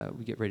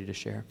we get ready to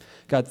share.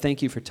 God,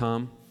 thank you for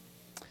Tom,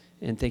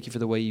 and thank you for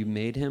the way you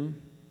made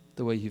him,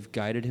 the way you've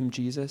guided him,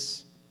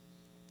 Jesus.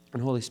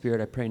 And Holy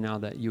Spirit, I pray now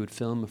that you would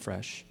fill him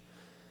afresh,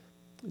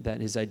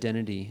 that his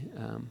identity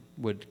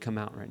would come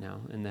out right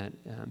now, and that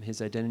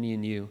his identity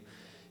in you,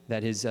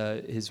 that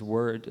his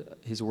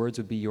words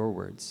would be your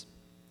words,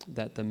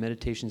 that the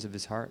meditations of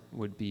his heart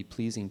would be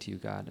pleasing to you,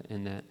 God,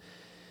 and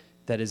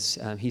that as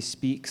he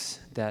speaks,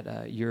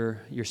 that your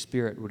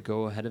Spirit would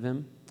go ahead of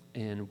him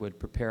and would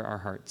prepare our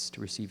hearts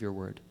to receive your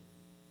word.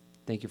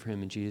 Thank you for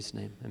him in Jesus'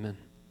 name. Amen.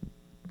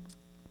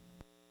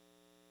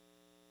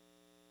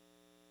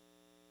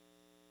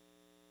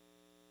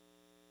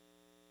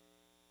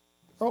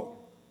 Oh,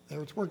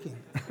 there it's working.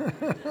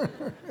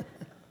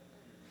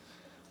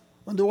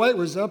 When Dwight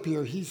was up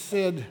here, he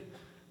said,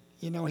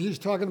 he was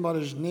talking about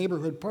his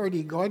neighborhood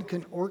party. God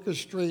can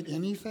orchestrate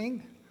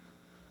anything.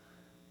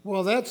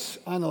 Well, that's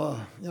on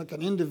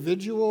an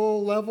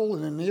individual level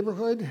in a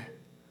neighborhood.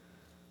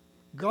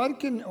 God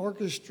can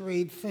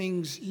orchestrate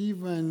things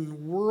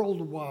even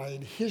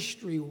worldwide,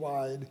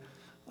 history-wide.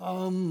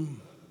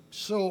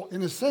 So,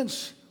 in a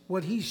sense,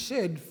 what he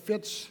said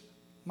fits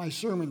my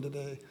sermon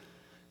today.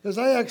 Because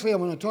I'm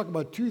going to talk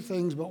about two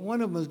things, but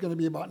one of them is going to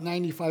be about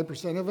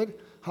 95% of it.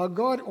 How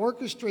God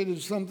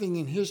orchestrated something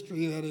in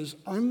history that is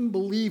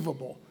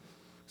unbelievable.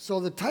 So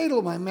the title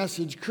of my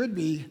message could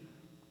be,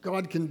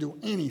 God can do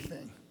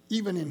anything,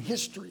 even in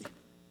history.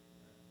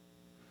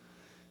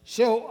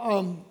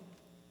 So,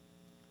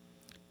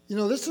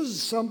 this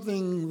is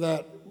something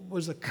that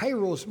was a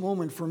kairos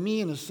moment for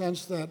me in a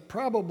sense that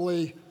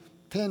probably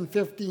 10,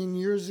 15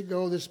 years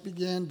ago, this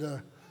began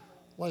to,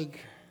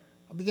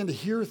 I began to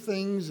hear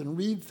things and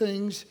read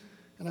things,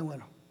 and I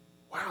went,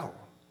 wow,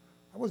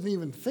 I wasn't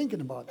even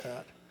thinking about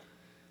that.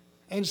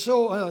 And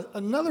so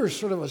another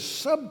sort of a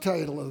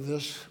subtitle of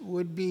this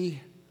would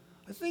be,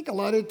 I think a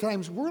lot of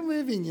times we're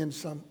living in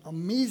some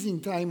amazing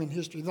time in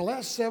history. The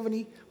last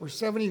 70 or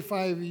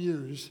 75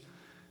 years,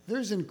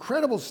 there's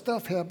incredible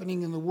stuff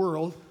happening in the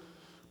world,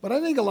 but I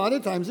think a lot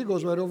of times it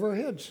goes right over our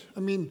heads. I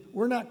mean,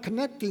 we're not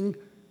connecting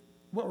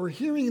what we're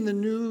hearing in the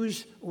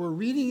news or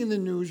reading in the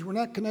news, we're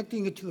not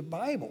connecting it to the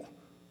Bible.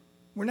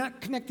 We're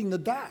not connecting the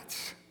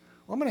dots.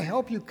 Well, I'm going to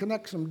help you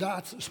connect some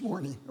dots this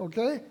morning,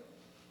 okay?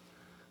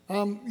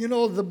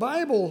 The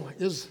Bible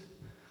is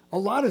a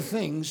lot of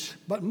things,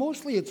 but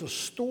mostly it's a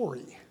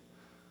story.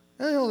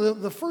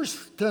 And, the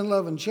first 10,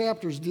 11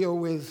 chapters deal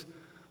with,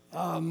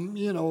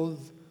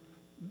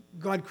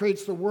 God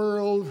creates the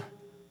world,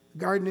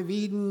 Garden of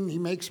Eden, he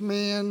makes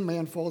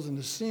man falls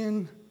into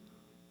sin,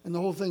 and the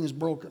whole thing is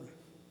broken.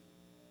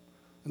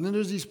 And then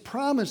there's these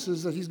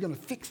promises that he's going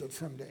to fix it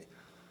someday.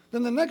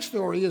 Then the next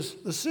story is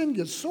the sin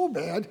gets so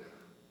bad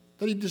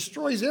that he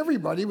destroys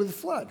everybody with a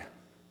flood.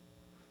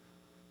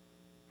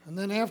 And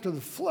then after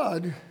the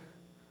flood,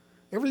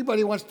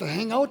 everybody wants to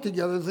hang out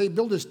together. They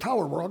build this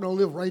tower. We're all going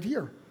to live right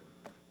here.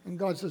 And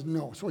God says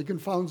no. So he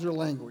confounds their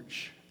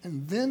language.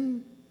 And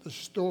then the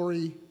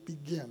story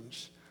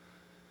begins.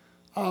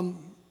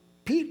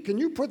 Pete, can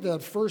you put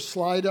that first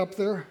slide up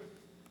there?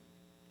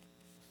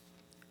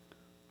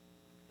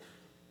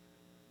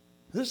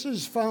 This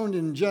is found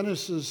in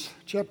Genesis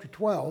chapter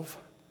 12.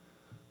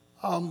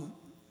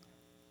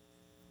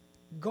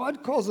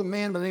 God calls a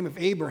man by the name of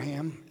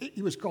Abraham.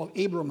 He was called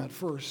Abram at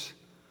first.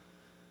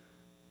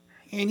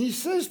 And he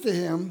says to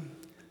him,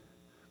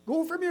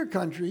 go from your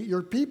country,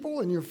 your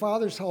people, and your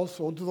father's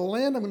household to the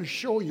land I'm going to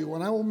show you,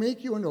 and I will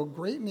make you into a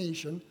great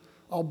nation.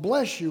 I'll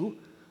bless you.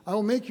 I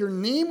will make your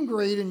name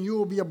great, and you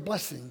will be a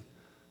blessing.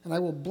 And I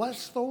will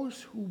bless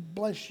those who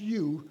bless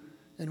you,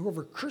 and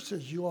whoever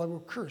curses you, I will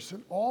curse.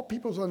 And all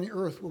peoples on the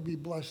earth will be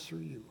blessed through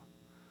you.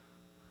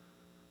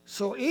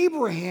 So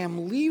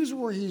Abraham leaves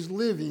where he's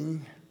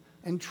living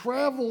and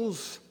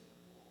travels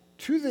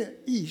to the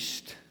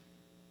east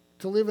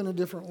to live in a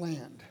different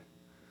land.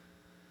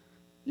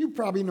 You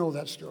probably know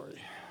that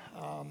story.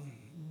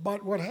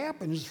 But what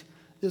happens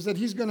is that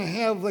he's going to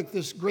have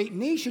this great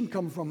nation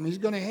come from him. He's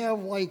going to have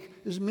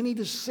as many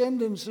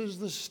descendants as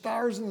the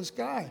stars in the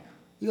sky.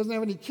 He doesn't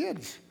have any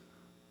kids.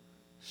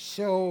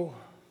 So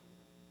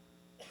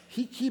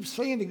he keeps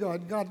saying to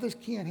God, God, this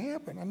can't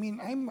happen. I mean,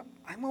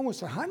 I'm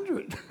almost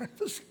 100.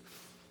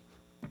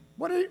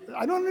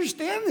 I don't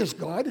understand this,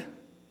 God.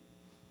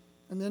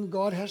 And then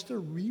God has to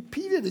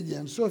repeat it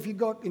again. So if you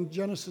go in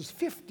Genesis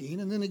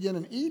 15 and then again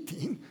in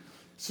 18,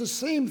 it's the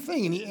same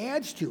thing, and he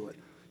adds to it.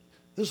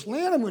 This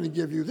land I'm going to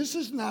give you, this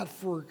is not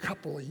for a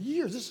couple of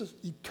years. This is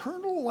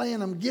eternal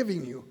land I'm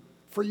giving you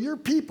for your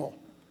people.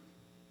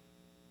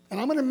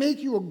 And I'm going to make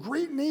you a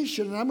great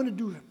nation, and I'm going to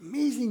do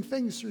amazing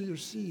things through your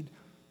seed.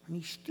 And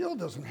he still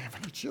doesn't have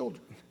any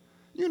children.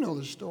 You know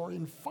the story.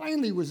 And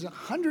finally, he was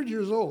 100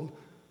 years old.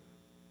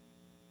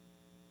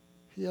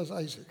 He has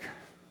Isaac.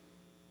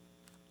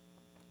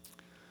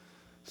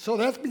 So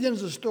that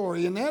begins the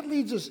story, and that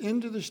leads us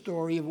into the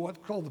story of what's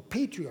called the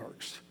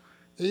patriarchs.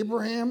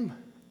 Abraham,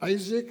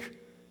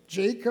 Isaac,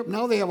 Jacob.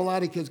 Now they have a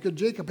lot of kids because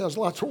Jacob has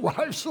lots of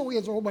wives, so he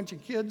has a whole bunch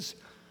of kids.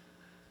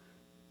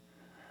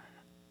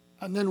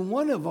 And then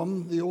one of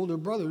them, the older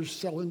brothers,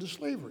 sell into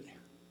slavery.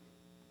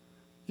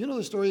 You know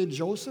the story of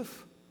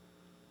Joseph?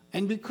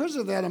 And because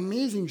of that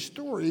amazing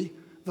story,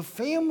 the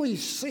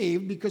family's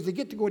saved because they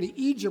get to go to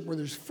Egypt where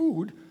there's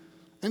food,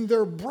 and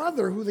their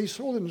brother, who they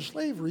sold into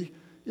slavery,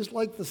 is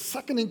like the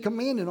second in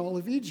command in all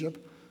of Egypt.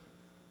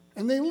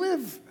 And they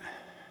live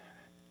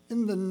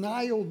in the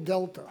Nile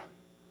Delta.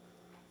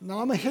 Now,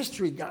 I'm a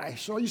history guy,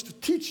 so I used to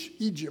teach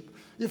Egypt.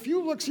 If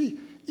you look, see,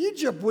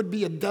 Egypt would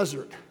be a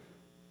desert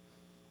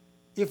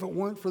if it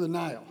weren't for the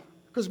Nile.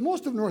 Because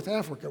most of North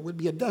Africa would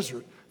be a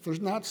desert if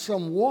there's not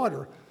some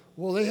water.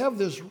 Well, they have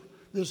this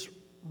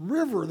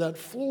river that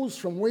flows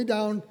from way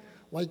down,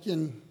 like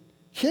in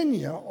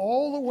Kenya,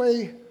 all the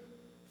way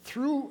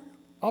through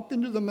up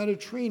into the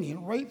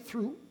Mediterranean, right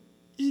through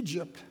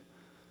Egypt.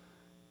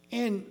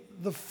 And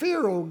the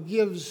Pharaoh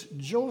gives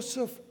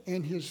Joseph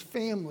and his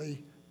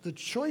family the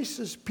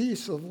choicest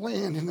piece of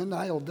land in the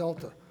Nile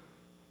Delta.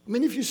 I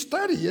mean, if you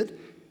study it,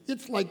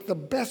 it's like the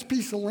best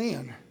piece of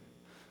land.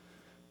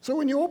 So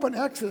when you open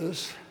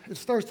Exodus, it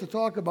starts to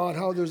talk about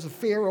how there's a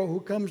Pharaoh who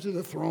comes to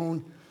the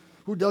throne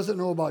who doesn't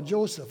know about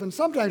Joseph. And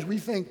sometimes we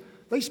think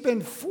they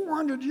spend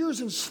 400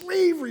 years in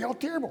slavery. How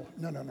terrible.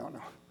 No.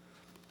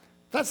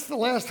 That's the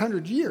last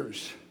 100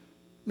 years,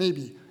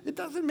 maybe. It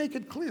doesn't make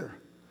it clear.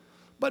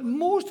 But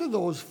most of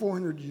those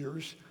 400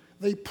 years,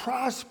 they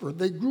prospered.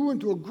 They grew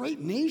into a great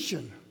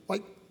nation,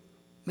 like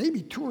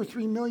maybe 2 or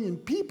 3 million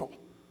people.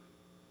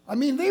 I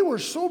mean, they were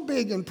so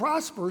big and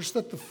prosperous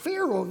that the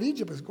Pharaoh of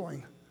Egypt is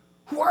going,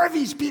 who are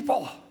these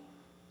people?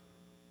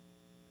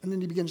 And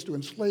then he begins to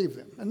enslave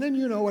them. And then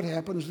you know what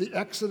happens, the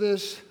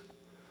Exodus.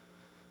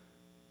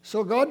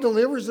 So God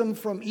delivers them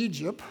from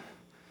Egypt,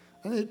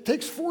 and it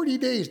takes 40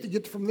 days to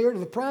get from there to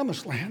the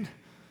Promised Land.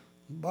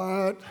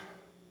 But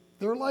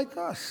they're like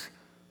us.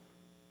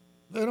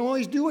 They don't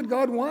always do what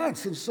God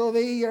wants, and so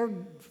they are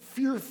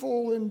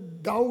fearful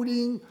and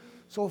doubting.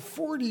 So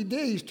 40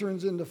 days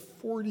turns into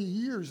 40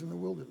 years in the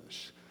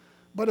wilderness.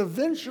 But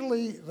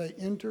eventually they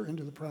enter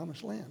into the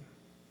Promised Land.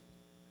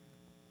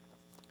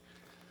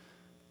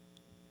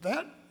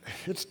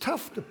 It's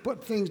tough to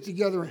put things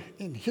together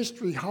in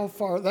history, how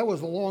far, that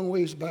was a long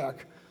ways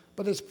back,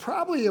 but it's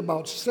probably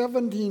about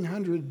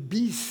 1700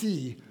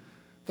 BC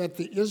that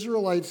the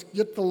Israelites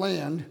get the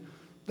land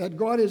that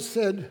God has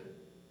said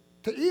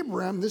to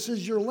Abraham, this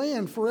is your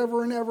land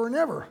forever and ever and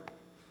ever.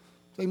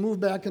 They move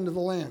back into the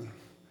land.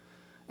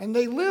 And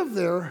they live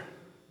there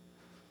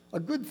a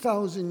good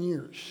 1,000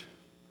 years.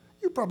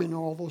 You probably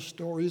know all those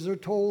stories. They're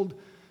told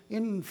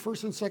in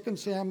 1st and 2nd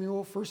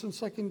Samuel, 1st and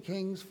 2nd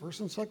Kings, 1st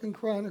and 2nd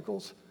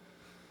Chronicles.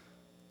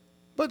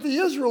 But the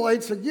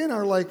Israelites, again,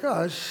 are like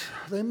us.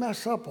 They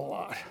mess up a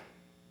lot.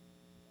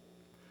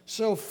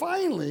 So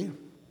finally,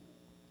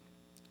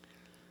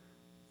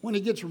 when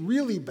it gets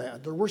really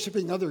bad, they're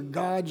worshiping other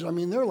gods. I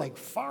mean, they're like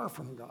far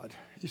from God.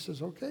 He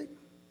says, okay,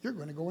 you're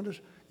going to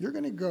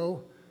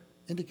go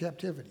into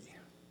captivity.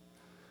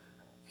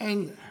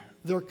 And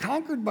they're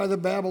conquered by the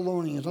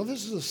Babylonians. Now,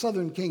 this is the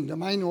southern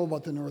kingdom. I know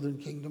about the northern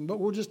kingdom, but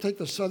we'll just take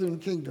the southern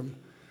kingdom.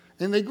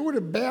 And they go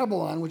to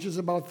Babylon, which is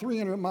about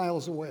 300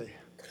 miles away.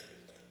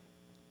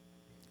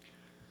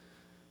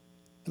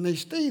 And they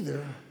stay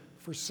there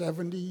for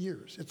 70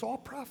 years. It's all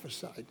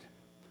prophesied.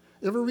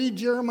 Ever read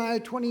Jeremiah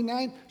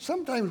 29?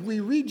 Sometimes we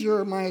read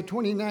Jeremiah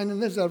 29,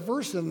 and there's that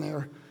verse in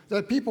there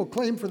that people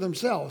claim for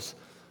themselves.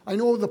 I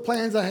know the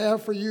plans I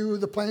have for you,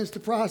 the plans to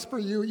prosper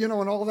you, and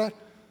all that.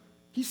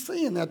 He's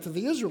saying that to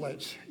the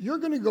Israelites. You're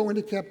going to go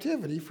into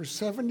captivity for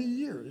 70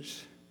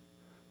 years,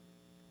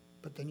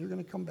 but then you're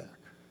going to come back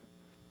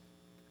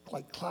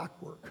like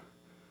clockwork.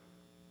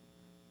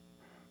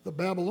 The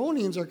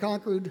Babylonians are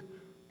conquered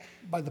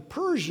by the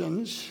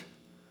Persians.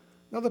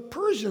 Now, the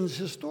Persians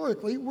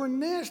historically were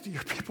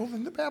nastier people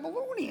than the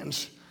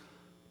Babylonians,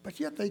 but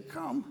yet they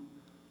come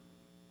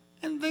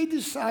and they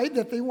decide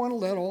that they want to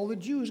let all the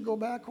Jews go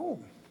back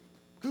home.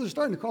 Because they're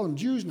starting to call them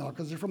Jews now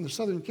because they're from the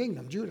southern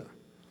kingdom, Judah.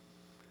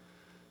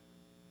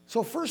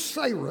 So first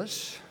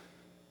Cyrus,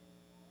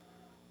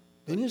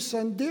 then his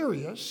son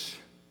Darius,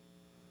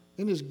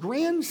 then his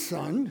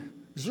grandson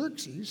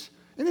Xerxes,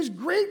 and his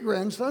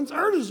great-grandsons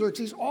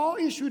Artaxerxes all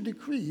issued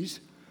decrees.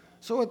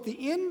 So at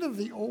the end of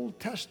the Old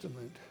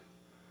Testament,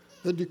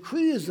 the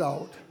decree is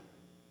out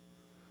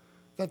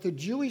that the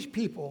Jewish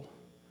people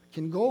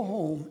can go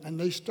home and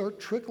they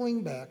start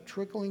trickling back.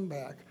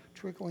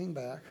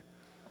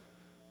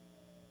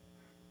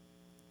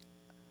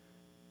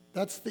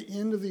 That's the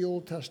end of the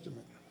Old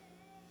Testament.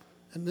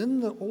 And then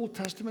the Old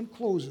Testament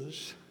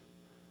closes,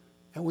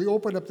 and we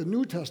open up the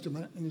New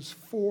Testament, and it's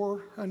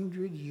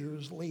 400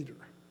 years later.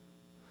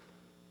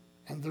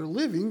 And they're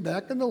living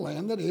back in the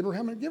land that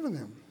Abraham had given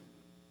them.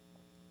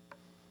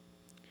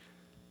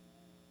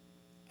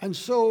 And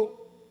so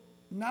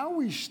now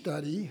we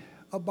study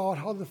about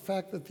how the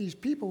fact that these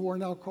people who are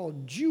now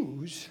called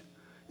Jews,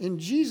 and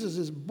Jesus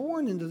is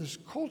born into this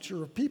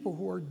culture of people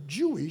who are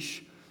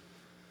Jewish.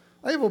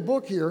 I have a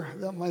book here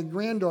that my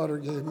granddaughter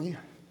gave me,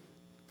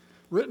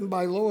 written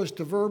by Lois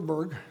de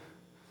Verberg,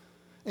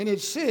 and it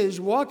says,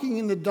 Walking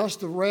in the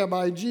Dust of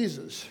Rabbi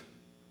Jesus.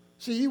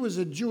 See, he was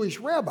a Jewish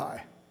rabbi.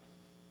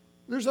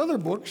 There's other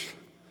books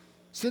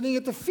sitting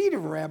at the feet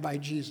of Rabbi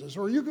Jesus.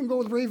 Or you can go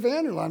with Ray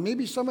Vander Laan.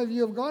 Maybe some of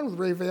you have gone with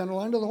Ray Vander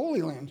Laan to the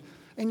Holy Land.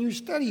 And you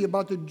study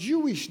about the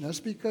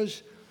Jewishness,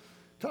 because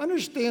to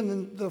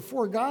understand the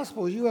four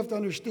Gospels, you have to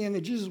understand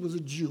that Jesus was a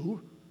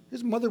Jew.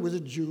 His mother was a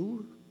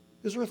Jew.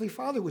 His earthly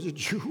father was a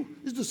Jew.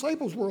 His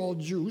disciples were all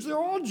Jews. They're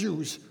all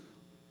Jews.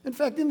 In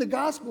fact, in the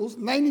Gospels,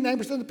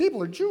 99% of the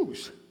people are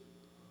Jews.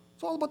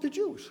 It's all about the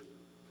Jews.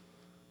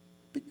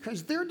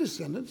 Because they're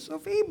descendants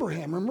of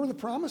Abraham. Remember the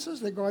promises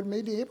that God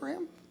made to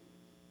Abraham?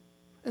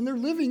 And they're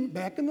living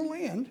back in the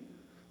land.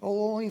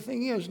 Although the only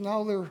thing is,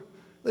 now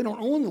they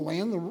don't own the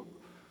land.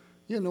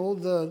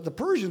 The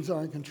Persians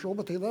are in control,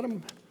 but they let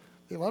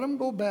them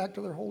go back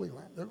to their holy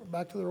land,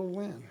 back to their old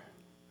land.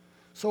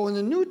 So in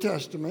the New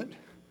Testament,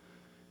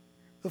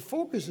 the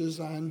focus is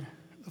on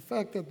the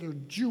fact that they're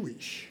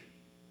Jewish.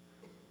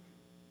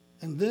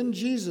 And then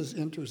Jesus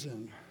enters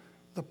in,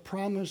 the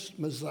promised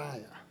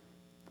Messiah.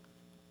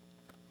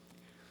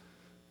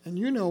 And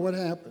you know what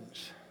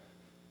happens.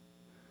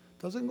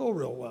 Doesn't go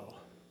real well.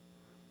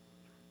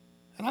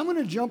 And I'm going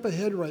to jump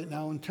ahead right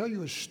now and tell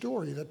you a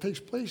story that takes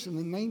place in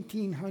the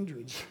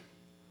 1900s.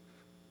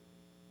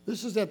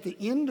 This is at the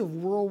end of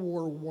World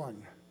War I.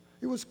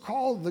 It was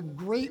called the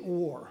Great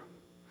War,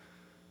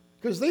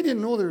 because they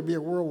didn't know there would be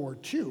a World War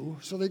II,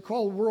 so they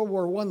called World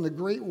War I the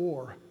Great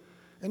War.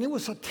 And it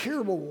was a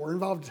terrible war. It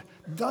involved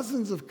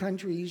dozens of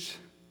countries,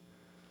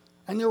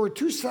 and there were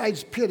two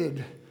sides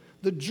pitted.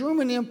 The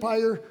German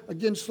Empire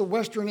against the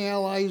Western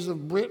allies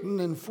of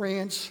Britain and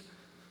France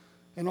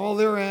and all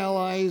their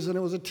allies, and it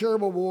was a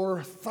terrible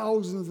war.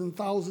 Thousands and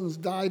thousands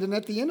died, and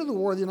at the end of the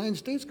war, the United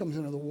States comes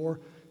into the war,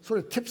 sort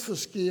of tips the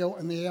scale,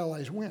 and the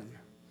allies win.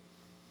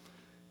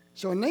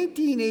 So in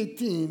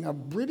 1918, a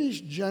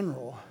British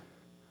general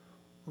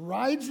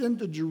rides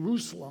into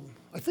Jerusalem.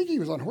 I think he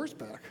was on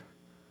horseback.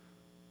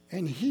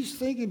 And he's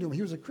thinking to him,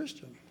 he was a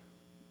Christian.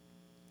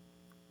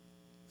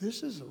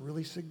 This is a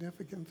really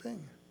significant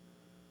thing,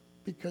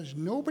 because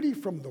nobody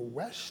from the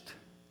West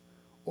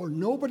or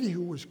nobody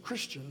who was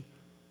Christian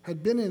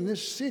had been in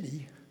this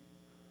city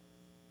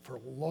for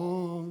a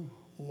long,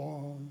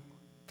 long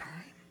time.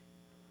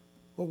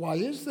 Well, why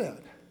is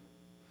that?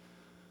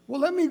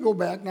 Well, let me go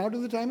back now to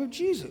the time of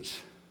Jesus.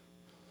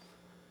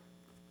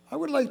 I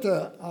would like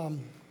to,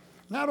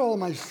 not all of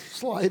my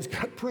slides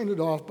got printed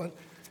off, but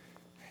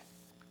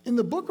in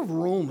the book of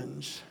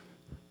Romans,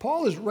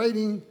 Paul is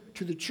writing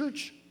to the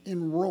church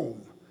in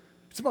Rome.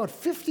 It's about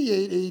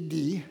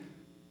 58 AD.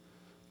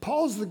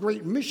 Paul's the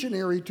great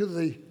missionary to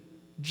the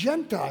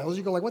Gentiles.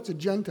 You go like, what's a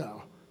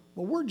Gentile?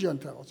 Well, we're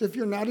Gentiles. If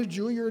you're not a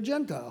Jew, you're a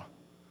Gentile.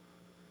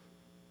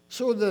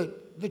 So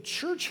the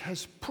church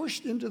has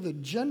pushed into the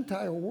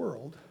Gentile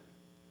world,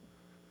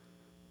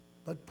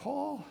 but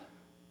Paul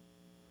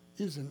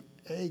is in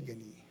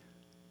agony.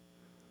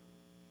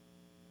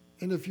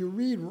 And if you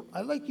read,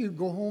 I'd like you to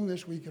go home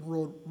this week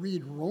and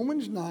read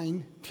Romans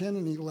 9, 10,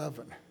 and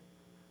 11.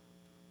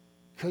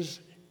 Because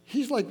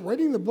he's like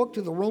writing the book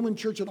to the Roman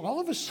church, and all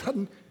of a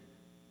sudden,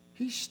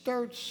 he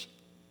starts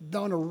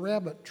down a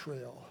rabbit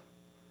trail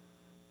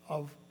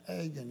of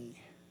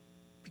agony.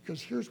 Because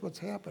here's what's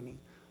happening.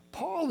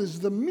 Paul is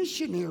the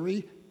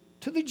missionary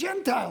to the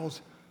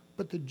Gentiles,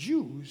 but the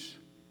Jews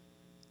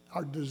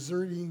are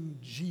deserting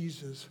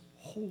Jesus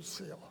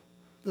wholesale.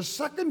 The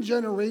second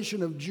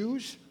generation of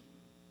Jews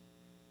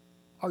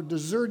are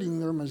deserting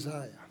their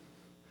Messiah.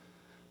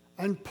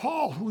 And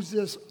Paul, who's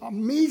this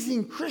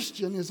amazing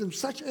Christian, is in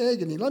such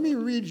agony. Let me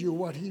read you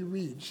what he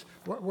reads,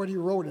 what he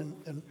wrote.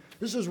 And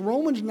this is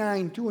Romans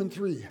 9, 2 and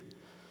 3.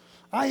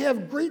 I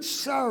have great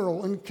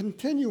sorrow and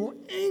continual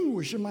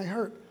anguish in my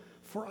heart,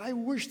 for I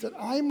wish that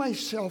I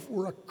myself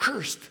were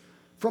accursed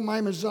from my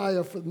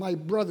Messiah for my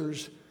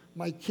brothers,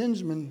 my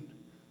kinsmen,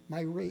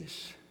 my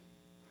race.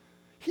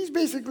 He's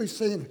basically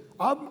saying,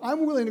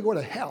 I'm willing to go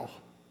to hell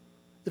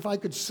if I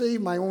could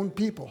save my own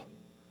people.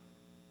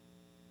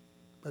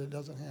 But it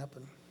doesn't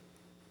happen.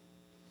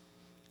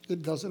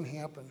 It doesn't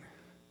happen.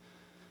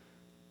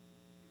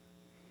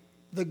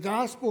 The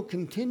gospel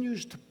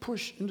continues to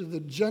push into the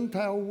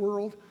Gentile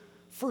world,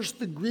 first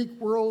the Greek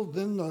world,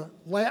 then the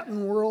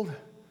Latin world,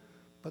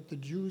 but the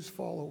Jews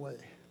fall away.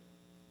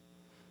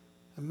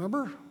 And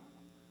remember,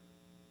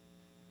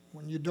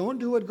 when you don't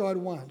do what God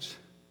wants,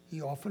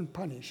 he often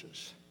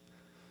punishes.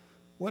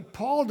 What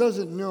Paul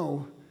doesn't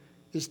know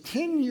is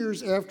 10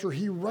 years after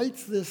he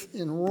writes this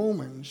in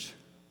Romans,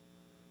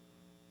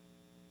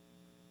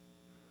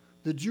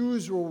 the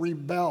Jews will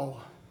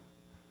rebel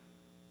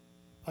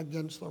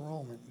against the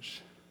Romans,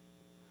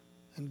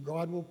 and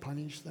God will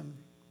punish them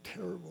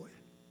terribly.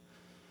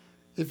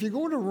 If you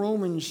go to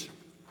Romans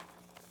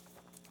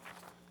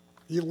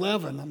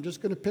 11, I'm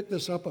just going to pick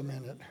this up a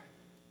minute.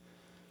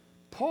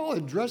 Paul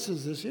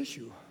addresses this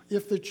issue.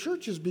 If the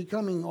church is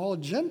becoming all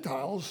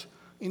Gentiles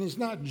and is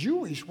not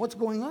Jewish, what's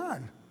going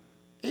on?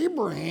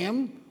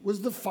 Abraham was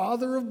the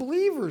father of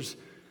believers.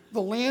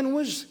 The land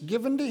was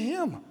given to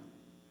him.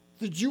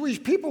 The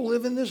Jewish people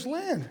live in this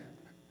land,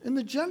 and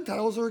the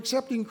Gentiles are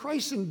accepting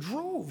Christ in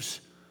droves.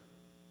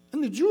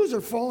 And the Jews are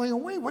falling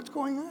away. What's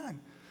going on?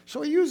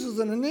 So he uses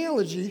an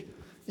analogy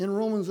in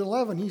Romans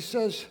 11, he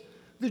says,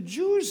 the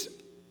Jews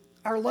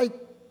are like,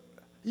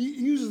 he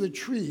uses the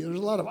tree. There's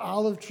a lot of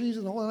olive trees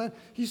in the whole land.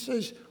 He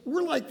says,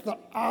 we're like the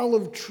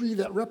olive tree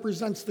that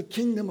represents the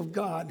kingdom of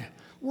God.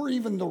 We're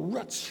even the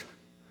roots.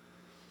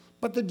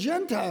 But the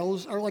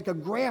Gentiles are like a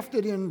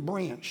grafted in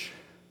branch.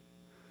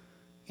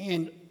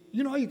 And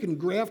you know how you can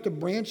graft a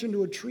branch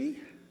into a tree?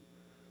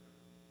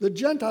 The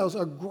Gentiles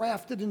are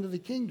grafted into the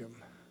kingdom.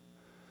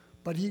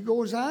 But he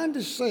goes on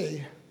to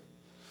say,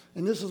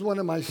 and this is one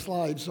of my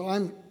slides, so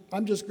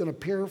I'm just going to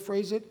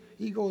paraphrase it.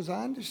 He goes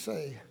on to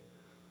say,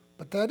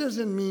 but that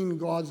doesn't mean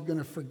God's going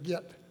to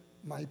forget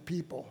my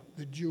people,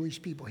 the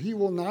Jewish people. He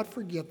will not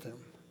forget them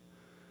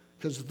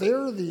because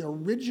they're the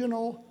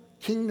original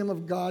kingdom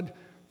of God.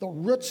 The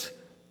roots,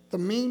 the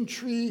main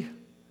tree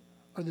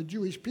are the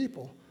Jewish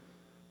people.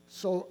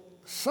 So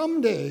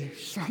someday,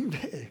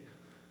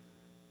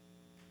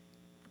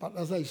 but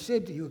as I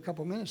said to you a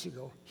couple minutes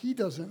ago, he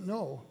doesn't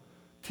know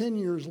 10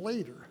 years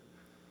later,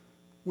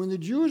 when the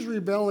Jews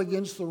rebel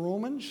against the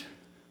Romans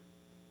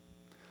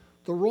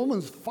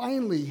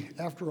finally,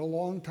 after a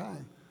long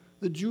time,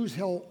 the Jews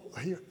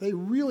they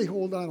really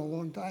hold on a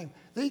long time.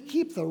 They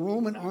keep the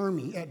Roman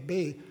army at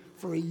bay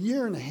for a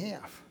year and a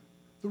half.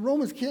 The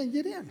Romans can't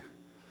get in.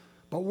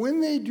 But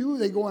when they do,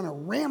 they go on a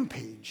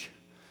rampage.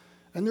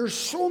 And they're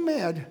so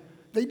mad,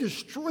 they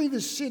destroy the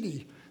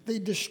city. They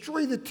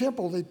destroy the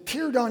temple. They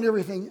tear down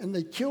everything, and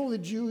they kill the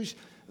Jews.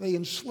 They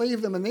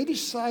enslave them, and they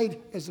decide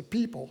as a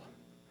people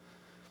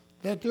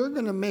that they're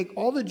going to make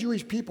all the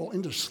Jewish people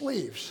into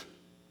slaves.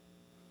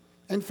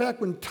 In fact,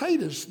 when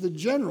Titus, the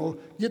general,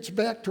 gets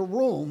back to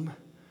Rome,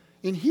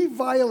 and he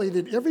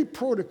violated every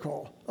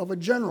protocol of a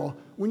general,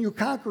 when you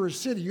conquer a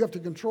city, you have to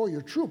control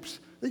your troops.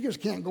 They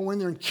just can't go in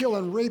there and kill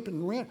and rape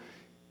and rant.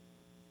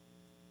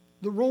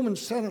 The Roman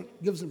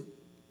Senate gives him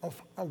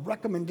a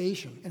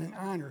recommendation and an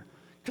honor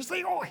because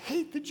they all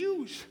hate the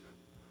Jews.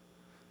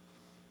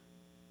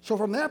 So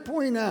from that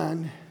point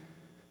on,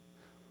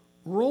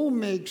 Rome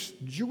makes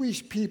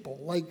Jewish people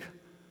like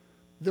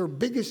their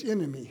biggest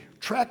enemy.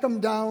 Track them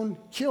down,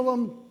 kill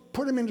them,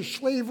 put them into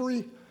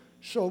slavery.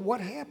 So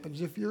what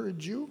happens if you're a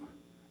Jew?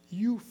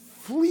 You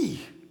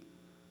flee.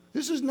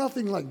 This is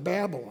nothing like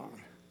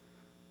Babylon.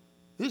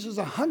 This is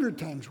 100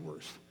 times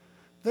worse.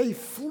 They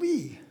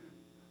flee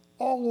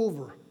all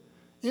over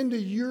into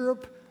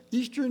Europe,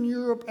 Eastern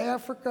Europe,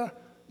 Africa.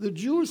 The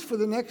Jews for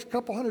the next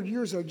couple hundred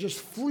years are just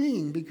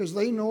fleeing because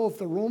they know if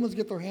the Romans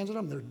get their hands on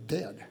them, they're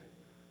dead.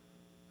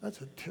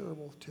 That's a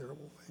terrible,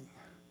 terrible thing.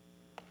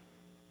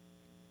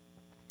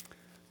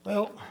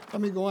 Well,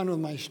 let me go on with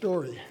my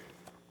story.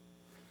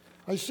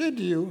 I said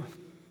to you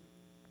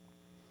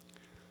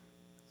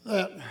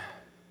that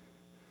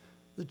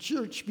the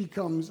church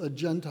becomes a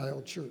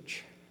Gentile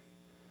church.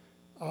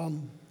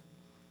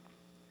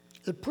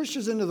 It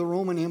pushes into the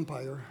Roman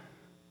Empire.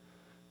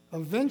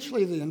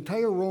 Eventually, the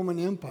entire Roman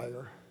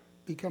Empire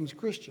becomes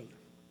Christian.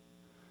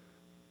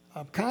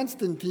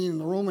 Constantine,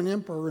 the Roman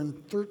emperor in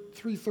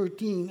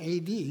 313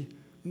 AD,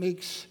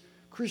 makes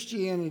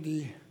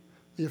Christianity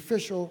the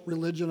official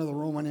religion of the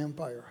Roman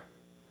Empire.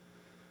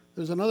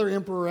 There's another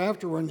emperor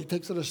after, and he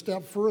takes it a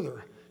step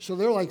further. So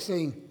they're like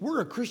saying,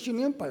 we're a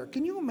Christian empire.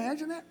 Can you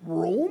imagine that?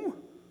 Rome,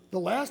 the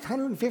last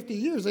 150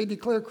 years, they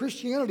declare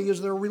Christianity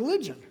as their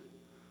religion.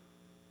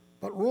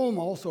 But Rome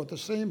also, at the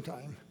same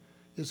time,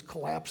 is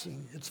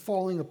collapsing. It's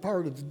falling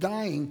apart. It's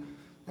dying.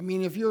 I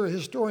mean, if you're a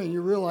historian,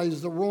 you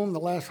realize the Rome, the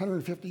last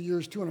 150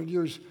 years, 200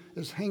 years,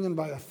 is hanging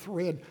by a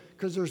thread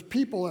because there's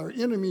people, our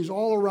enemies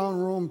all around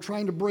Rome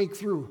trying to break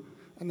through,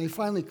 and they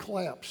finally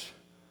collapse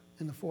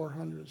in the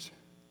 400s.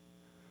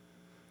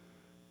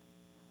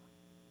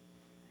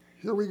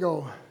 Here we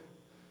go.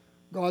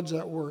 God's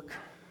at work.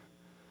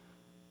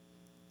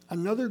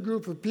 Another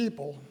group of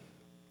people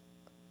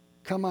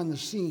come on the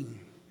scene.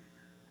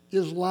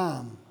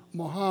 Islam,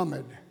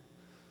 Muhammad.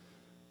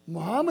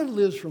 Muhammad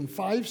lives from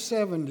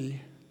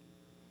 570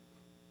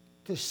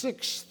 to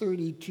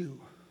 632.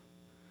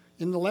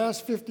 In the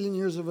last 15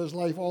 years of his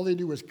life, all they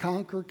do is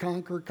conquer,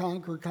 conquer,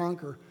 conquer,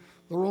 conquer.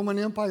 The Roman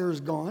Empire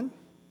is gone.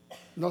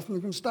 Nothing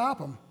can stop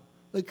them.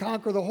 They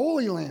conquer the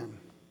Holy Land.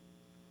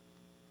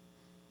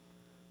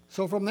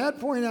 So from that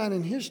point on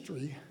in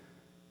history,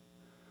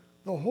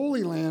 the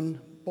Holy Land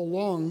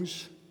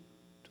belongs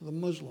to the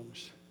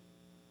Muslims.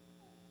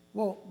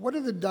 Well, what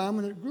are the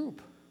dominant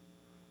group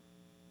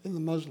in the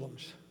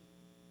Muslims?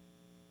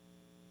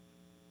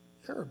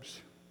 Arabs.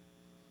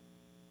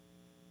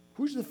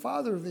 Who's the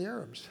father of the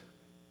Arabs?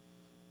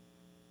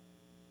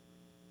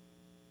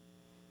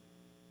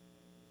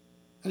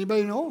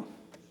 Anybody know?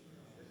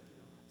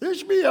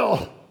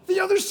 Ishmael, the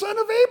other son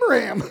of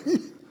Abraham.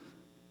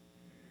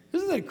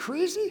 Isn't that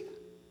crazy?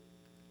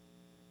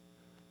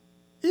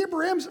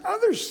 Abraham's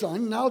other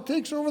son now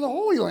takes over the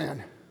Holy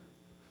Land.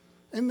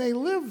 And they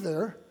live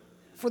there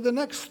for the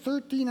next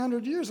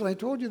 1,300 years. And I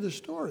told you the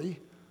story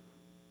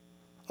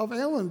of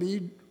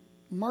Allenby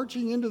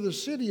marching into the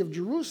city of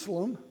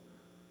Jerusalem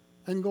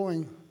and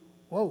going,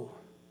 whoa,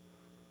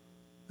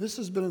 this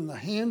has been in the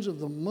hands of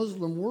the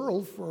Muslim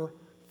world for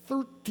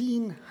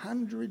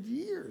 1,300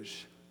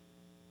 years.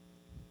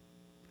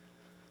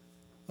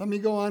 Let me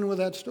go on with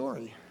that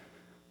story.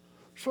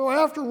 So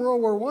after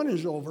World War I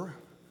is over,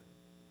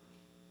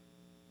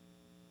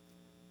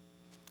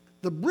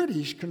 the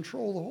British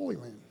control the Holy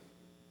Land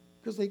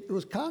because it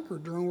was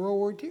conquered during World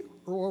War II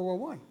or World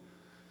War I.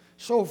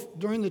 So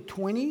during the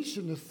 20s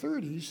and the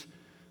 30s,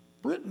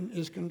 Britain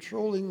is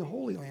controlling the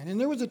Holy Land. And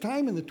there was a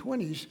time in the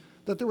 20s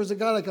that there was a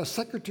guy like a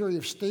Secretary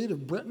of State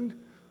of Britain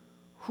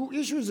who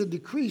issues a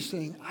decree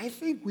saying, I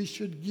think we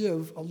should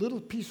give a little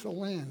piece of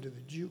land to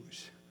the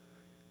Jews.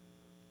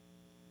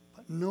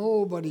 But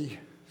nobody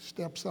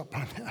steps up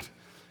on that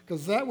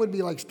because that would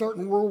be like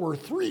starting World War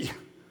III.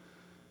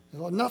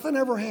 So nothing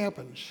ever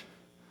happens.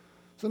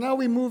 So now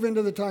we move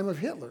into the time of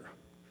Hitler.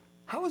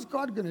 How is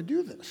God going to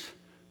do this?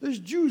 There's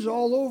Jews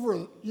all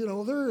over,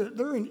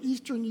 they're in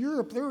Eastern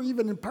Europe. They're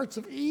even in parts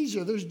of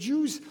Asia. There's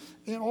Jews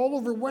all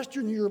over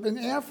Western Europe and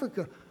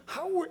Africa.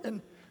 How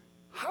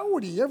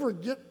would he ever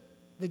get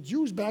the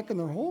Jews back in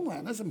their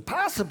homeland? That's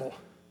impossible.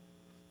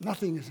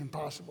 Nothing is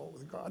impossible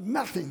with God.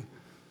 Nothing.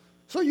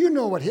 So you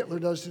know what Hitler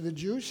does to the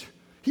Jews.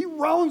 He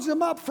rounds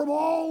them up from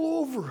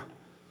all over.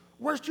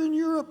 Western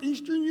Europe,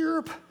 Eastern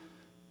Europe.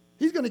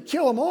 He's going to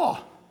kill them all.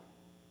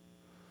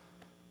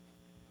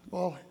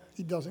 Well,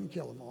 he doesn't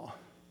kill them all.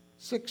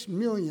 6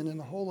 million in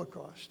the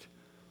Holocaust.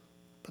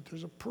 But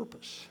there's a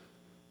purpose.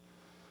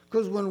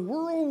 Because when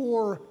World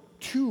War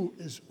II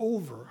is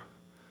over,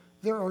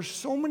 there are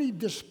so many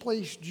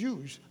displaced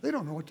Jews, they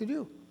don't know what to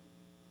do.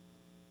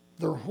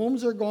 Their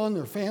homes are gone,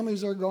 their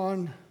families are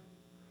gone.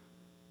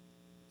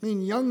 I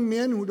mean, young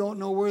men who don't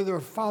know where their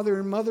father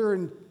and mother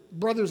and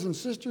brothers and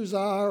sisters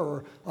are,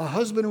 or a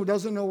husband who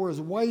doesn't know where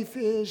his wife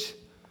is.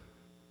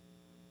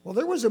 Well,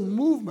 there was a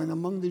movement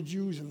among the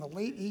Jews in the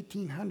late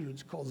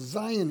 1800s called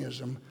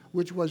Zionism,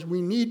 which was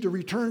we need to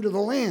return to the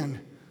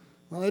land.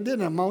 Well, it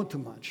didn't amount to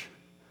much.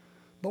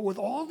 But with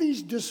all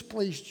these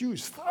displaced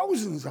Jews,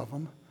 thousands of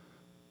them,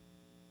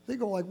 they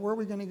go like, where are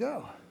we going to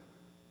go?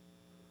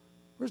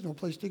 There's no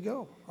place to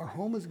go. Our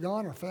home is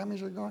gone. Our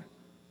families are gone.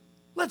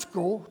 Let's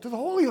go to the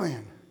Holy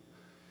Land.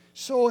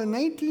 So in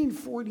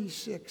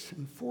 1946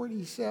 and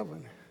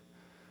 47,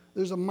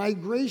 there's a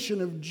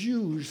migration of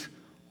Jews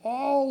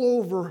all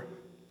over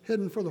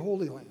heading for the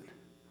Holy Land.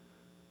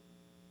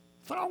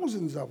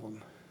 Thousands of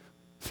them.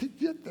 They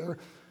get there,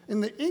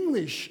 and the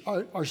English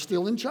are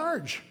still in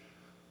charge.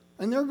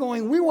 And they're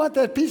going, we want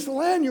that piece of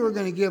land you were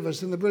going to give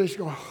us. And the British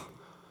go,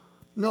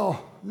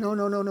 no.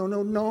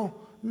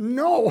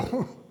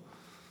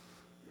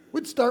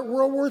 We'd start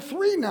World War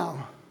III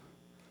now.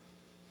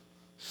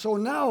 So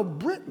now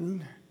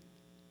Britain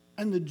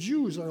and the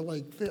Jews are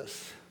like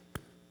this.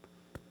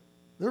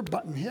 They're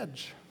butting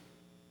heads.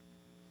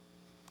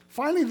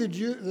 Finally,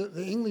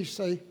 the English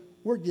say,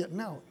 we're getting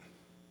out.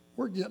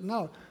 We're getting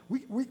out.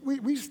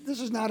 This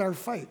is not our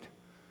fight.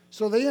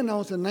 So they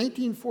announced in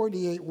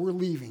 1948, we're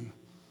leaving.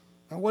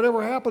 And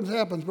whatever happens,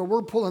 happens, but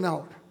we're pulling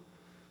out.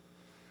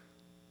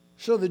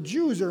 So the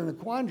Jews are in a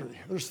quandary.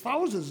 There's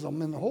thousands of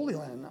them in the Holy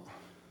Land now.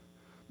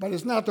 But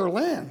it's not their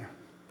land.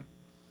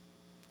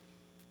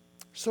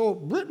 So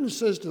Britain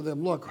says to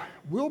them, look,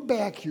 we'll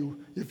back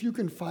you if you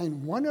can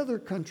find one other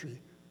country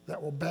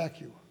that will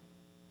back you.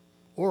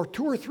 Or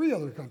 2 or 3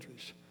 other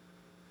countries.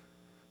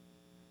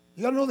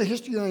 You got to know the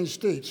history of the United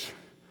States.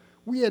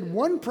 We had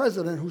one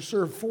president who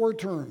served 4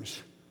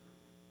 terms.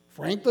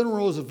 Franklin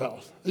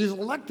Roosevelt. He's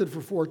elected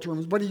for 4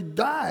 terms, but he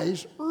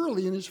dies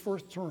early in his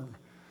 4th term.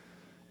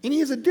 And he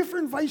has a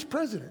different vice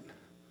president.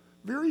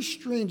 Very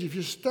strange. If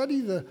you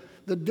study the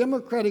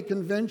Democratic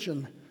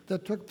convention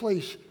that took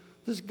place,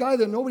 this guy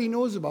that nobody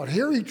knows about,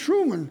 Harry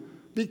Truman,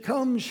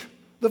 becomes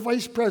the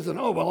vice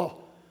president. Oh,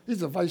 well, he's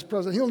the vice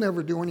president. He'll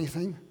never do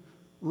anything.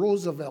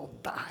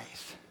 Roosevelt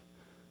dies.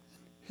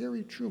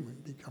 Harry Truman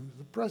becomes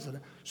the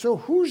president. So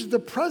who's the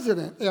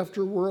president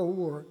after World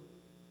War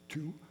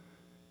II?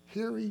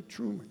 Harry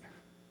Truman.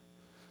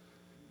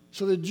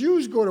 So the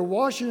Jews go to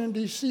Washington,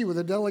 D.C. with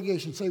a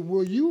delegation and say,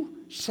 will you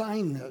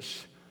sign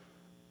this,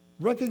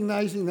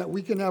 recognizing that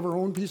we can have our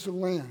own piece of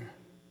land?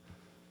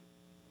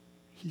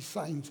 He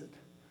signs it.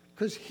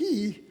 Because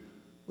he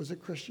was a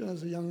Christian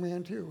as a young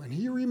man too, and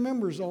he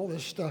remembers all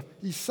this stuff.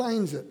 He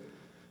signs it.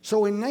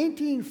 So in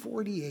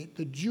 1948,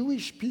 the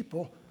Jewish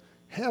people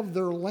have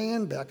their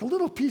land back, a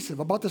little piece of,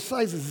 about the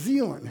size of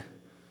Zealand,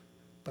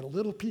 but a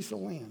little piece of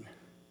land.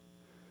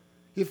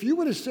 If you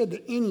would have said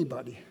to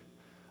anybody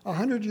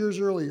 100 years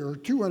earlier, or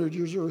 200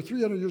 years earlier, or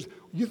 300 years,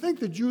 you think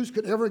the Jews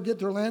could ever get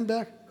their land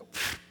back?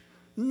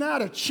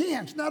 Not a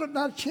chance, not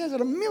a chance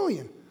at a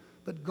million.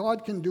 But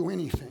God can do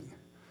anything.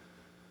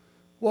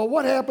 Well,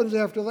 what happens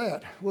after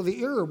that? Well,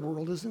 the Arab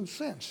world is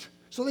incensed.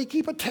 So they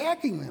keep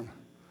attacking them.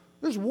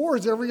 There's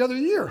wars every other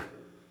year.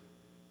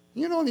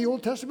 You know in the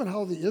Old Testament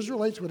how the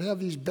Israelites would have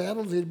these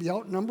battles, they'd be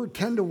outnumbered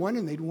 10-1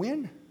 and they'd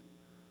win?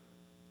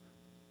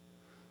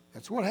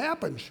 That's what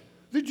happens.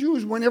 The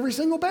Jews win every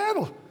single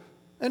battle.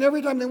 And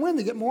every time they win,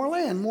 they get more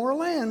land, more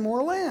land,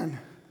 more land.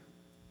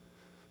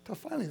 Until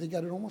finally they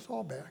got it almost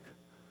all back.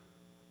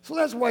 So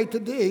that's why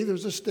today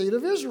there's a state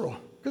of Israel,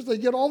 because they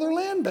get all their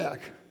land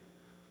back.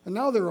 And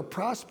now they're a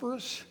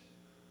prosperous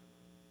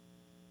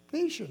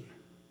nation.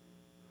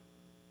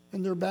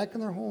 and they're back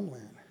in their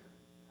homeland.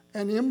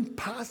 An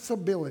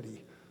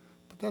impossibility.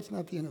 But that's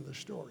not the end of the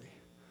story.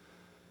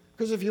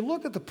 Because if you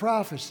look at the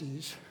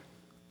prophecies,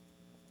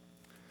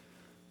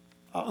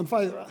 in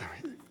fact,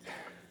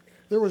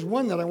 there was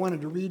one that I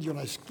wanted to read you, and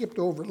I skipped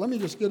over it. Let me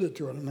just get it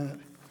to it in a minute.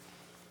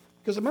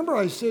 Because remember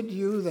I said to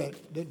you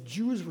that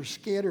Jews were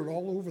scattered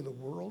all over the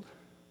world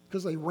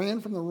because they ran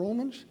from the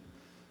Romans?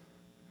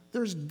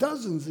 There's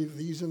dozens of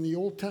these in the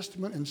Old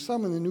Testament and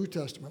some in the New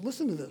Testament.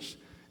 Listen to this.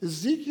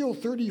 Ezekiel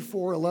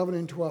 34, 11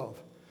 and 12.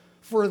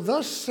 For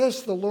thus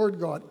says the Lord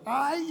God,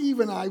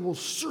 I will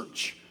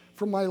search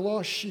for my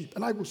lost sheep,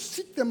 and I will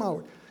seek them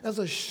out as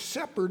a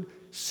shepherd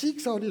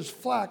seeks out his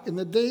flock in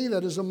the day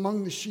that is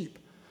among the sheep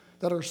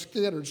that are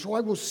scattered. So I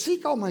will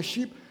seek out my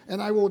sheep,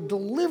 and I will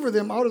deliver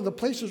them out of the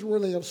places where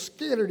they have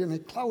scattered in a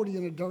cloudy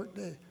and a dark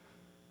day.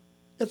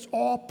 It's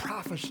all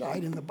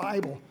prophesied in the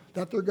Bible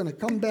that they're going to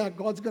come back.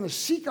 God's going to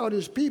seek out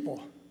his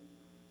people.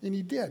 And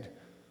he did.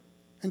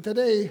 And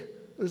today,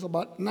 there's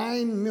about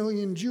 9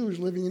 million Jews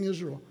living in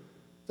Israel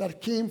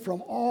that came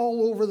from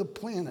all over the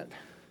planet.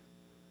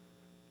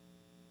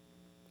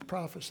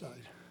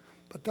 Prophesied.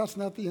 But that's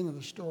not the end of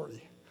the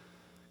story.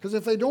 Because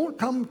if they don't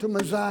come to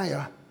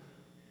Messiah,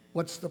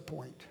 what's the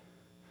point?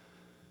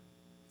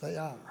 They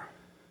are.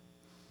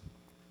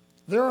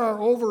 There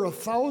are over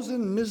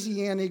 1,000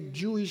 Messianic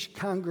Jewish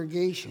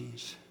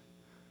congregations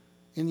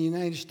in the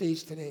United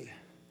States today.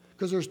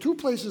 Because there's two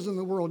places in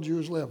the world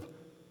Jews live,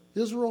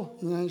 Israel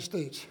and the United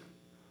States.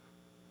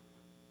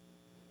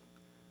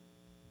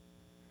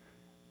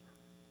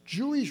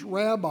 Jewish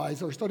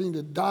rabbis are starting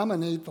to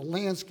dominate the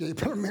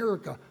landscape in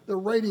America. They're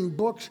writing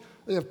books.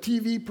 They have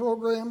TV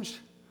programs.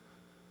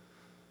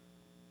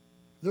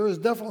 There is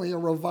definitely a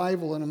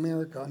revival in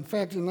America. In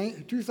fact,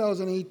 in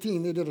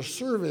 2018, they did a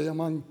survey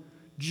among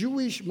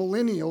Jewish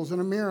millennials in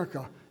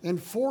America, and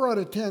 4 out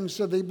of 10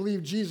 said they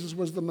believed Jesus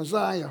was the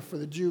Messiah for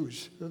the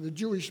Jews, or the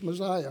Jewish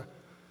Messiah.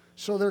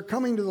 So they're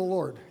coming to the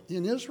Lord.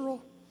 In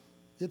Israel,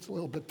 it's a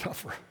little bit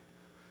tougher.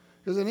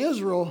 Because in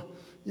Israel,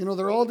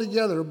 they're all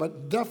together,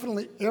 but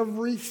definitely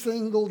every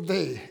single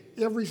day,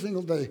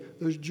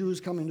 there's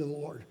Jews coming to the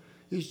Lord.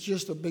 It's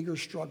just a bigger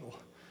struggle.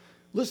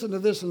 Listen to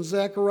this in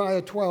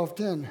Zechariah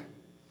 12:10.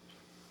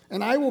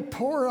 And I will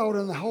pour out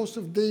on the house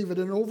of David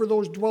and over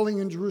those dwelling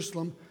in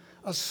Jerusalem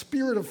a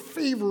spirit of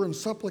favor and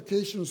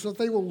supplication, so that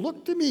they will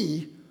look to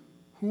me,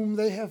 whom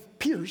they have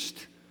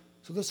pierced.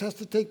 So this has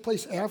to take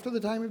place after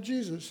the time of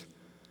Jesus.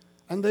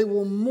 And they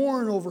will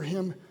mourn over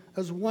him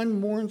as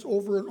one mourns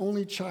over an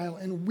only child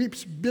and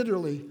weeps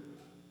bitterly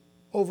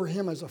over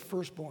him as a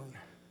firstborn.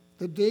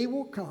 The day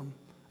will come,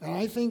 and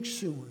I think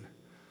soon,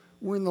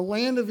 where in the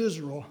land of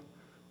Israel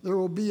there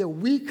will be a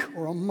week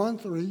or a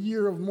month or a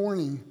year of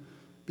mourning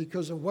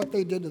because of what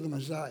they did to the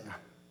Messiah.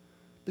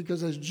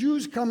 Because as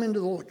Jews come into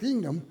the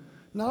kingdom,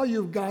 now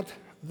you've got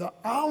the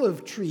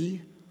olive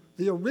tree,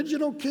 the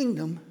original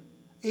kingdom,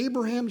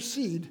 Abraham's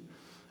seed,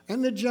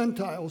 and the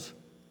Gentiles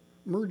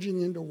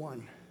merging into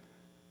one.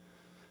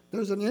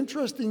 There's an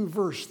interesting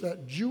verse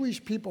that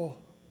Jewish people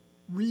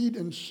read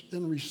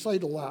and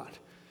recite a lot.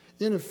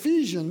 In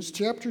Ephesians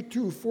chapter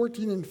 2,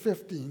 14 and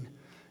 15,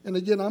 and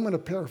again, I'm going to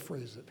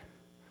paraphrase it.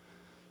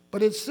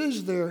 But it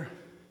says there,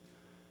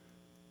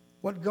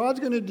 what God's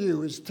going to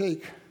do is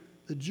take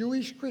the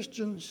Jewish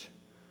Christians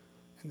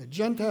and the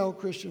Gentile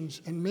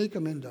Christians and make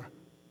them into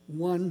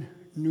one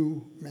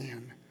new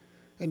man.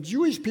 And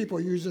Jewish people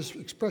use this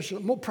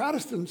expression. Well,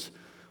 Protestants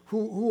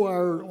who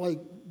are like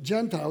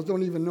Gentiles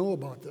don't even know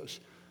about this.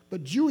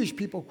 But Jewish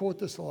people quote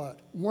this a lot.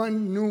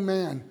 One new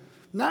man.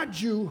 Not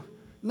Jew,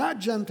 not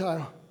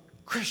Gentile,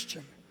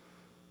 Christian.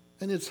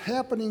 And it's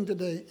happening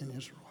today in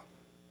Israel.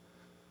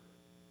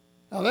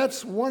 Now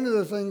that's one of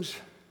the things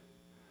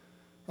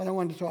that I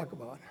wanted to talk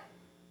about.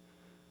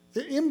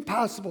 The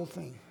impossible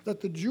thing,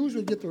 that the Jews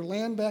would get their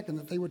land back and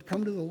that they would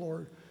come to the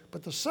Lord.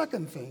 But the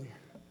second thing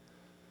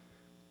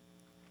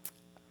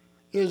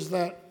is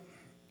that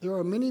there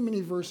are many,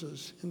 many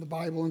verses in the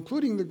Bible,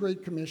 including the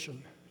Great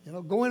Commission.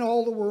 Go in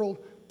all the world,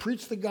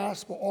 preach the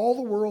gospel, all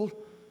the world,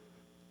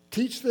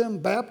 teach them,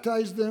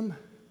 baptize them.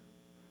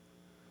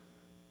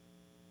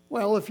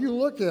 Well, if you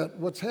look at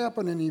what's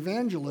happened in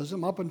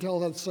evangelism up until,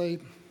 let's say,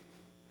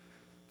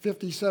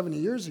 50, 70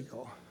 years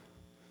ago,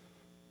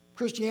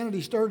 Christianity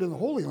started in the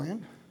Holy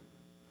Land,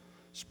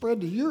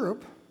 spread to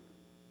Europe,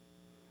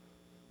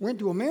 went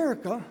to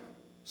America,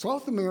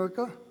 South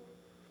America,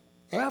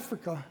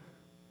 Africa,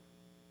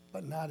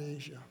 but not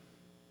Asia.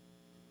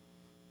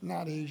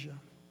 Not Asia.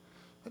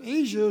 But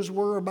Asia is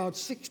where about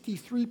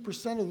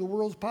 63% of the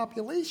world's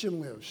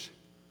population lives.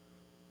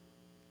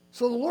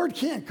 So the Lord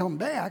can't come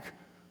back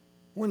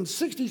when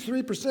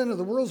 63% of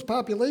the world's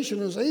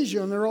population is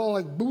Asia and they're all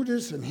like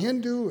Buddhists and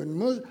Hindu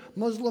and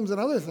Muslims and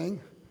other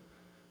things.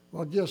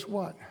 Well, guess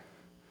what?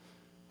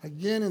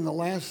 Again, in the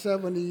last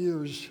 70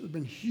 years, there have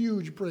been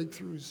huge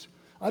breakthroughs.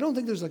 I don't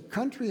think there's a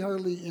country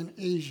hardly in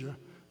Asia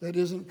that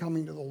isn't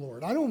coming to the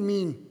Lord. I don't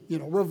mean,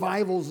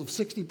 revivals of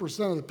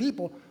 60% of the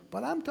people,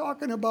 but I'm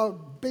talking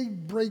about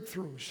big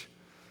breakthroughs.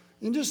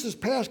 In just this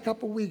past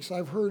couple weeks,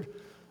 I've heard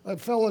a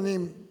fellow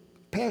named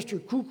Pastor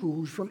Cuckoo,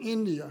 who's from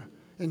India,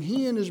 and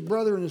he and his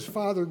brother and his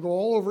father go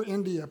all over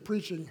India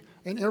preaching,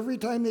 and every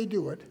time they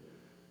do it,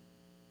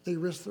 they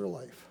risk their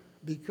life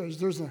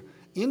because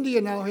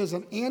India now has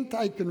an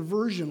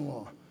anti-conversion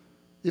law.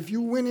 If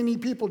you win any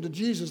people to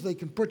Jesus, they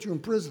can put you in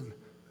prison,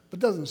 but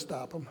it doesn't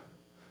stop them.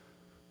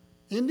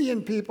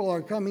 Indian people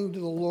are coming to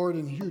the Lord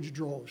in huge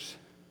droves.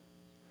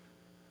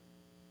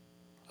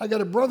 I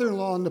got a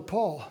brother-in-law in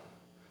Nepal.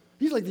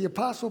 He's like the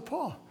Apostle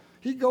Paul.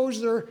 He goes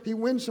there, he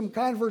wins some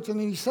converts, and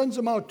then he sends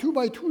them out 2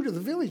 by 2 to the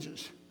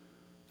villages.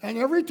 And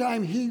every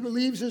time he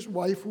leaves his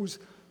wife, who's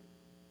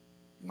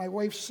my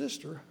wife's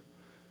sister,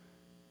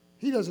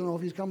 he doesn't know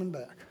if he's coming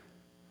back.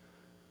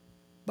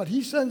 But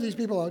he sends these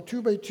people out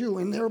 2 by 2,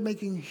 and they're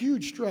making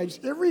huge strides.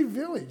 Every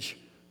village,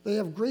 they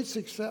have great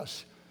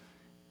success.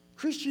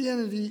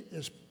 Christianity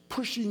is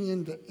pushing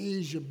into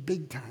Asia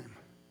big time.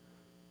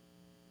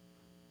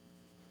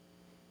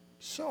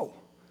 So,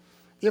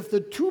 if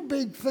the 2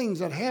 big things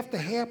that have to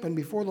happen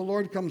before the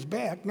Lord comes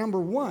back, number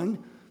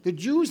 1, the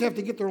Jews have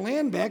to get their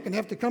land back and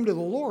have to come to the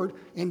Lord,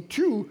 and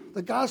 2,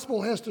 the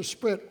gospel has to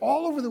spread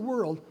all over the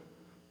world,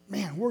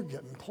 man, we're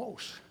getting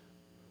close.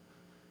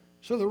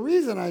 So the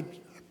reason I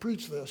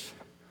preach this,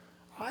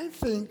 I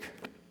think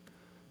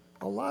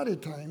a lot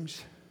of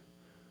times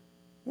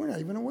we're not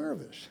even aware of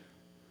this.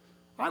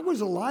 I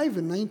was alive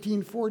in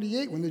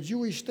 1948 when the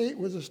Jewish state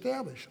was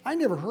established. I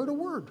never heard a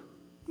word.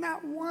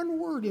 Not one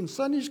word in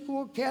Sunday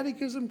school,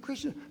 catechism,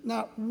 Christian,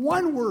 not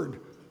one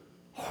word.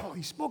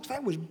 Holy smokes,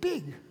 that was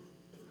big.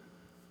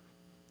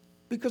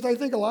 Because I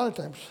think a lot of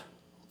times,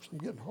 oops, I'm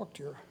getting hooked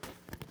here.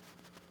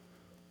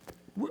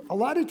 A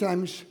lot of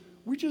times,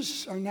 we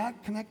just are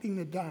not connecting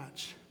the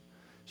dots.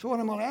 So what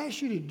I'm going to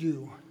ask you to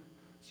do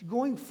is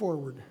going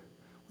forward,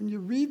 when you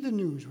read the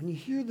news, when you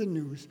hear the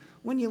news,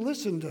 when you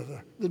listen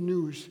to the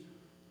news,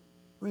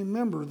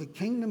 remember the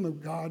kingdom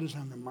of God is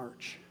on the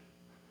march.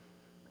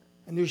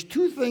 And there's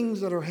 2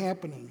 things that are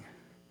happening.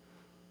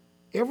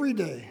 Every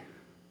day,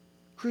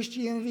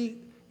 Christianity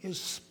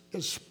is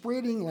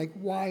spreading like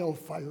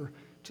wildfire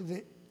to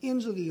the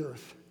ends of the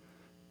earth.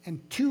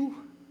 And 2,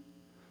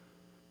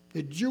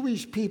 the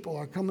Jewish people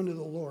are coming to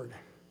the Lord.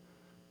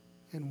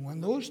 And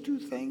when those 2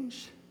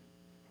 things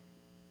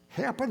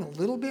happen a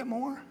little bit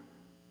more,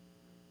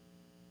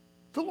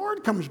 the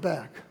Lord comes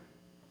back.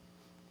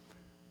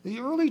 The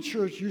early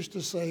church used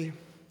to say,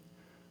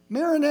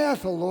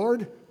 Maranatha,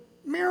 Lord,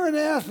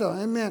 Maranatha.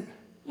 It meant,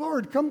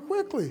 Lord, come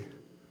quickly.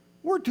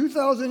 We're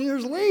 2,000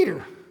 years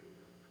later.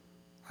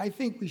 I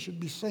think we should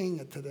be saying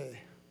it today.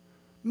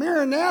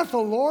 Maranatha,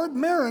 Lord,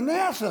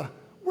 Maranatha.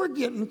 We're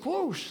getting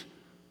close.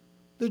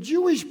 The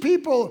Jewish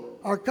people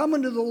are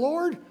coming to the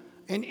Lord,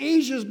 and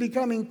Asia's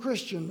becoming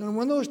Christian. And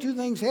when those 2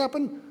 things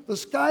happen, the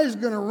sky's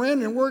going to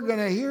rend, and we're going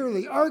to hear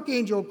the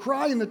archangel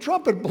cry and the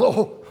trumpet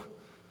blow.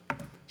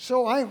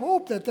 So I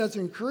hope that that's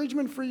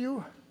encouragement for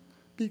you,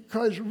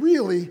 because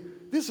really,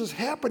 this is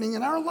happening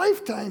in our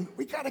lifetime.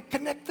 We got to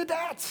connect the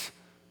dots.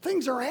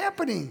 Things are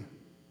happening.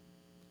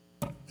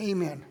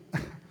 Amen.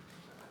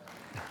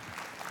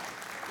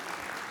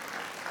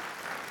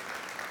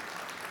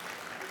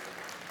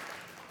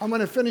 I'm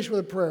going to finish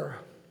with a prayer.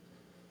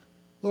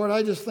 Lord,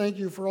 I just thank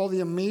you for all the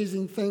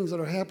amazing things that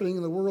are happening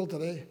in the world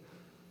today.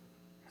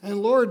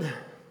 And Lord,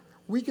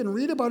 we can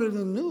read about it in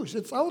the news.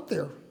 It's out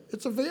there.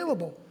 It's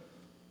available.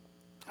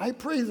 I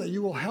pray that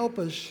you will help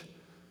us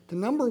to,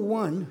 number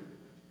 1,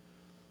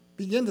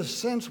 begin to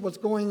sense what's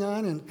going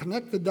on and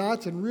connect the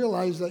dots and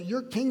realize that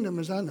your kingdom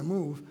is on the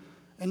move.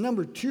 And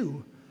number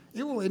 2,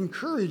 it will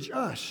encourage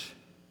us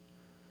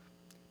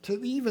to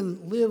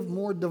even live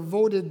more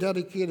devoted,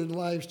 dedicated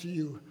lives to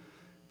you.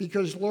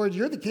 Because, Lord,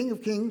 you're the King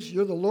of Kings,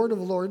 you're the Lord of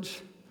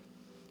Lords,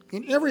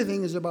 and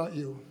everything is about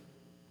you.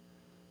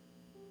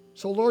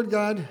 So, Lord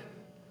God,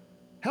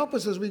 help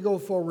us as we go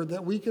forward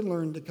that we can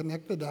learn to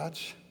connect the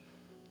dots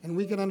and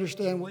we can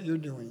understand what you're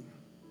doing.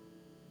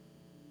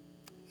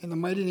 In the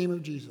mighty name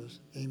of Jesus,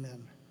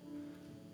 amen.